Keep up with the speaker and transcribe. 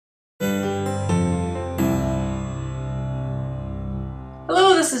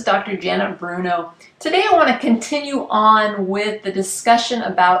this is Dr. Janet Bruno. Today I want to continue on with the discussion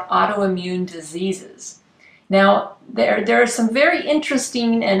about autoimmune diseases. Now, there are some very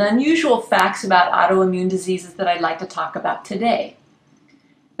interesting and unusual facts about autoimmune diseases that I'd like to talk about today.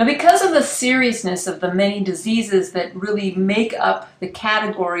 Now, because of the seriousness of the many diseases that really make up the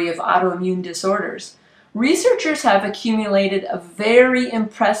category of autoimmune disorders, researchers have accumulated a very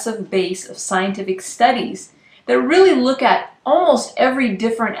impressive base of scientific studies that really look at almost every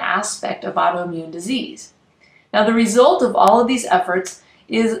different aspect of autoimmune disease. Now, the result of all of these efforts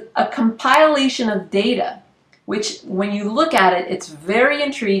is a compilation of data, which when you look at it, it's very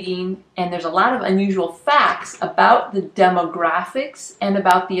intriguing, and there's a lot of unusual facts about the demographics and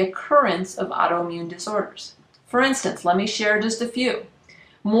about the occurrence of autoimmune disorders. For instance, let me share just a few.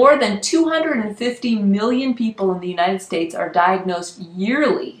 More than 250 million people in the United States are diagnosed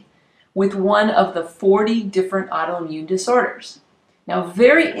yearly with one of the 40 different autoimmune disorders. Now,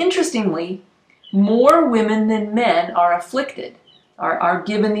 very interestingly, more women than men are afflicted, are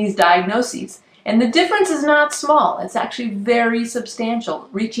given these diagnoses. And the difference is not small. It's actually very substantial,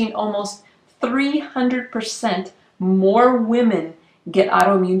 reaching almost 300% more women get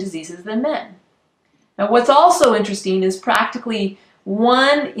autoimmune diseases than men. Now, what's also interesting is practically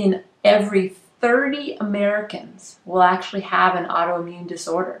 1 in every 30 Americans will actually have an autoimmune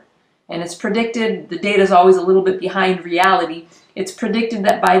disorder. And it's predicted, the data is always a little bit behind reality, it's predicted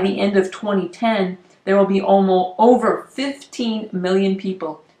that by the end of 2010, there will be almost over 15 million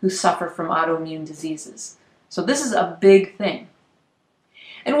people who suffer from autoimmune diseases. So this is a big thing.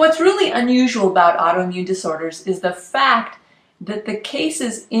 And what's really unusual about autoimmune disorders is the fact that the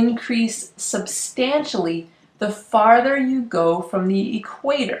cases increase substantially the farther you go from the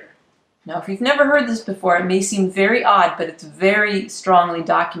equator. Now, if you've never heard this before, it may seem very odd, but it's very strongly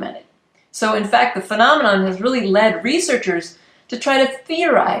documented. So in fact, the phenomenon has really led researchers to try to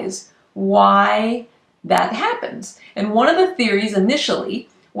theorize why that happens. And one of the theories initially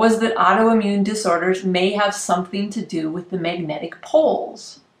was that autoimmune disorders may have something to do with the magnetic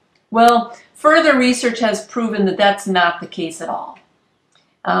poles. Well, further research has proven that that's not the case at all.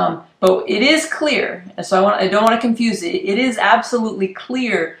 But it is clear, so I don't want to confuse it, it is absolutely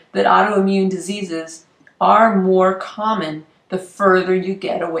clear that autoimmune diseases are more common the further you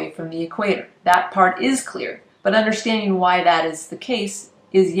get away from the equator. That part is clear, but understanding why that is the case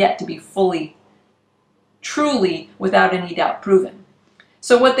is yet to be fully, truly, without any doubt proven.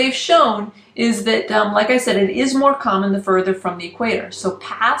 So what they've shown is that, like I said, it is more common the further from the equator. So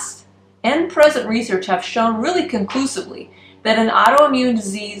past and present research have shown really conclusively that an autoimmune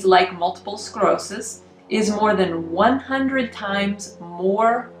disease like multiple sclerosis is more than 100 times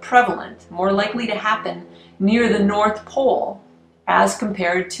more prevalent, more likely to happen near the North Pole as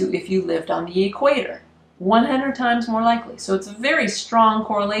compared to if you lived on the equator. 100 times more likely. So it's a very strong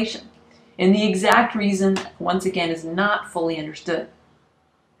correlation. And the exact reason, once again, is not fully understood.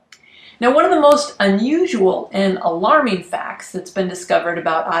 Now, one of the most unusual and alarming facts that's been discovered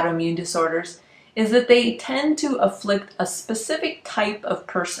about autoimmune disorders is that they tend to afflict a specific type of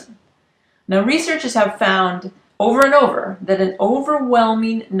person. Now, researchers have found over and over that an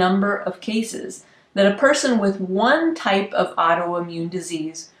overwhelming number of cases that a person with one type of autoimmune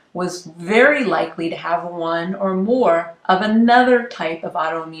disease was very likely to have one or more of another type of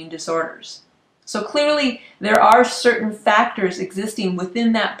autoimmune disorders. So clearly there are certain factors existing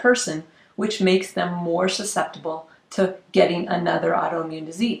within that person which makes them more susceptible to getting another autoimmune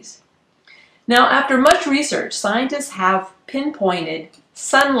disease. Now, after much research, scientists have pinpointed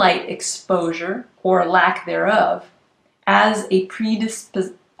sunlight exposure, or lack thereof, as a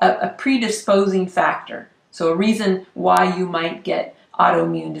predisposing factor, so a reason why you might get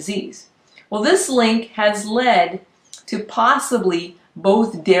autoimmune disease. Well, this link has led to possibly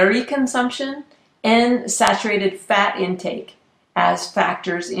both dairy consumption and saturated fat intake as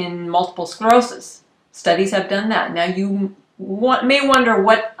factors in multiple sclerosis. Studies have done that. Now, you may wonder,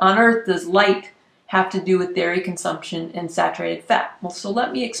 what on earth does light have to do with dairy consumption and saturated fat? Well, so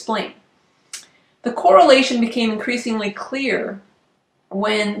let me explain. The correlation became increasingly clear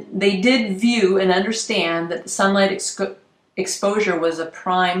when they did view and understand that the sunlight exposure was a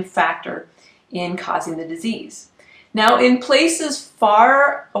prime factor in causing the disease. Now, in places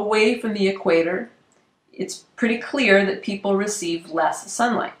far away from the equator, it's pretty clear that people receive less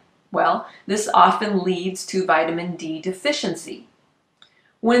sunlight. Well, this often leads to vitamin D deficiency.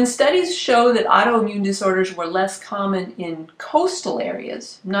 When studies show that autoimmune disorders were less common in coastal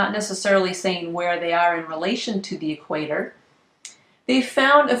areas, not necessarily saying where they are in relation to the equator, they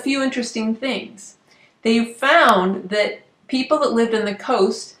found a few interesting things. They found that people that lived on the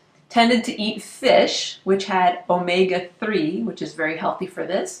coast tended to eat fish, which had omega-3, which is very healthy for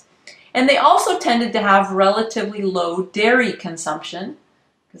this. And they also tended to have relatively low dairy consumption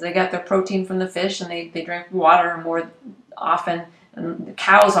because they got their protein from the fish and they drink water more often, and the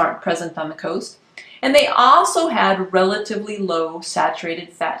cows aren't present on the coast. And they also had relatively low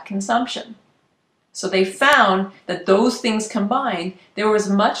saturated fat consumption. So they found that those things combined, there was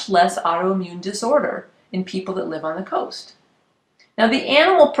much less autoimmune disorder in people that live on the coast. Now, the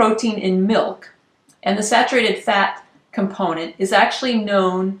animal protein in milk and the saturated fat component is actually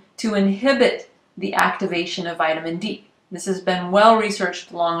known to inhibit the activation of vitamin D. This has been well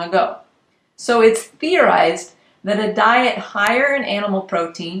researched long ago. So it's theorized that a diet higher in animal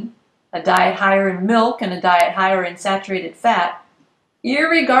protein, a diet higher in milk, and a diet higher in saturated fat,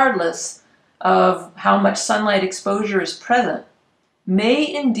 irregardless of how much sunlight exposure is present,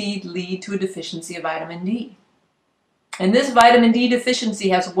 may indeed lead to a deficiency of vitamin D. And this vitamin D deficiency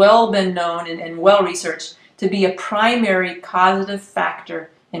has well been known and well researched to be a primary causative factor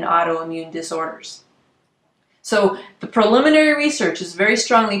in autoimmune disorders. So the preliminary research is very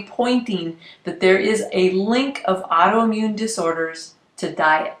strongly pointing that there is a link of autoimmune disorders to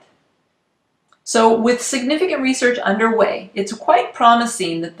diet. So with significant research underway, it's quite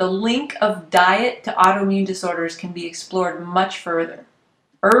promising that the link of diet to autoimmune disorders can be explored much further.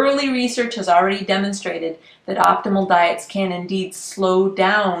 Early research has already demonstrated that optimal diets can indeed slow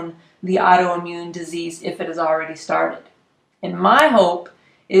down the autoimmune disease if it has already started. And my hope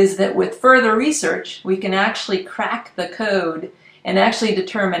is that with further research, we can actually crack the code and actually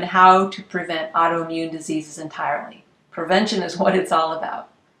determine how to prevent autoimmune diseases entirely. Prevention is what it's all about.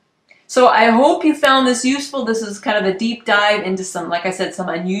 So I hope you found this useful. This is kind of a deep dive into some, like I said, some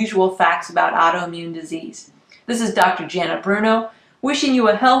unusual facts about autoimmune disease. This is Dr. Janet Bruno, wishing you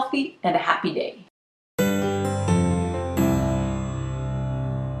a healthy and a happy day.